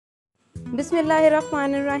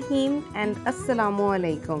Bismillahirrahmanirrahim and Assalamu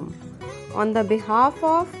alaikum. On the behalf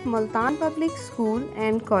of Multan Public School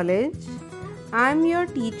and College, I am your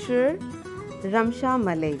teacher Ramsha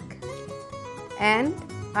Malik and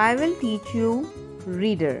I will teach you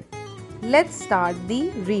reader. Let's start the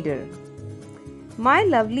reader. My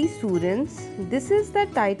lovely students, this is the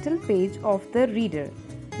title page of the reader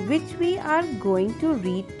which we are going to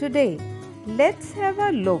read today. Let's have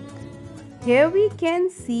a look. Here we can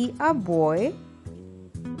see a boy.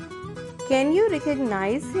 Can you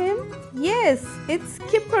recognize him? Yes, it's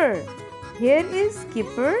Skipper. Here is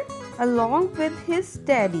Skipper along with his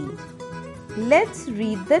daddy. Let's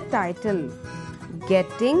read the title.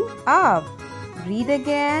 Getting up. Read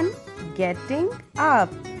again. Getting up.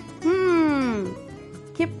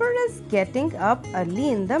 Skipper is getting up early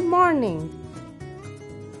in the morning.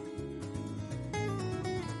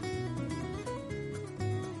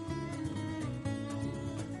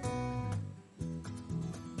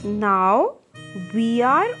 Now we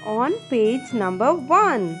are on page number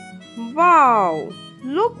 1. Wow!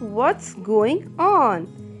 Look what's going on.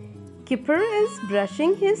 Skipper is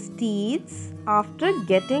brushing his teeth after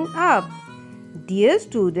getting up. Dear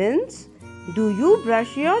students, do you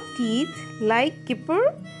brush your teeth like Skipper?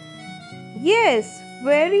 Yes,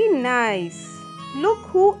 very nice. Look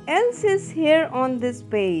who else is here on this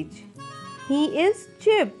page. He is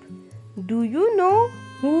Chip. Do you know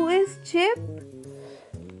who is Chip?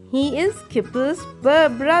 He is Skipper's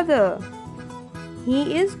brother.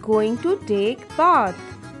 He is going to take bath.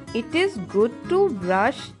 It is good to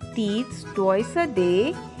brush teeth twice a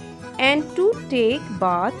day and to take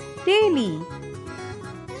bath daily.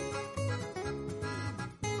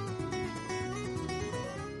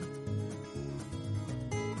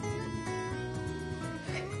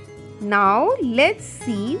 Now let's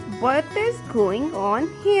see what is going on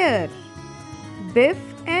here. Biff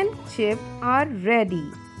and Chip are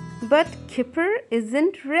ready. But Skipper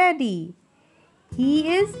isn't ready.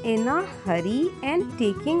 He is in a hurry and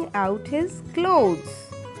taking out his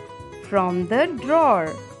clothes from the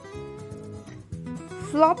drawer.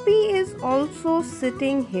 Floppy is also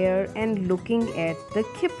sitting here and looking at the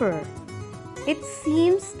Skipper. It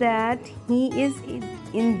seems that he is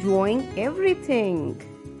enjoying everything.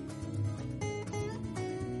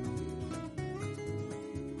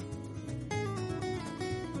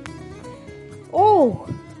 Oh!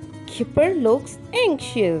 Skipper looks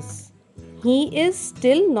anxious. He is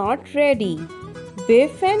still not ready.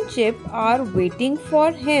 Biff and Chip are waiting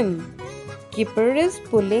for him. Skipper is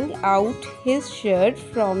pulling out his shirt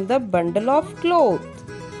from the bundle of clothes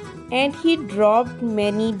and he dropped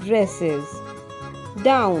many dresses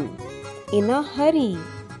down in a hurry.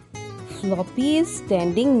 Floppy is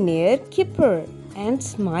standing near Skipper and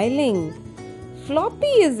smiling.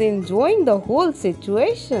 Floppy is enjoying the whole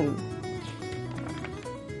situation.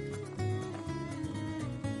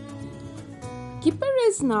 Skipper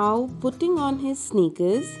is now putting on his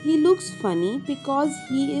sneakers. He looks funny because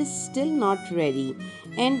he is still not ready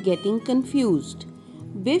and getting confused.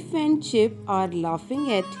 Biff and Chip are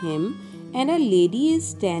laughing at him and a lady is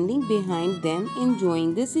standing behind them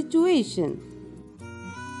enjoying the situation.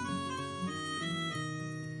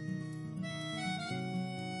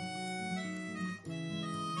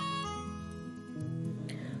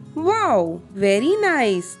 Wow, very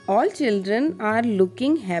nice. All children are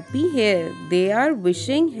looking happy here. They are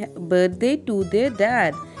wishing birthday to their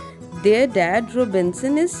dad. Their dad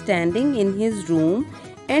Robinson is standing in his room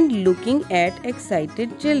and looking at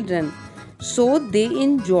excited children. So they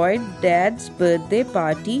enjoyed dad's birthday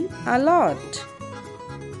party a lot.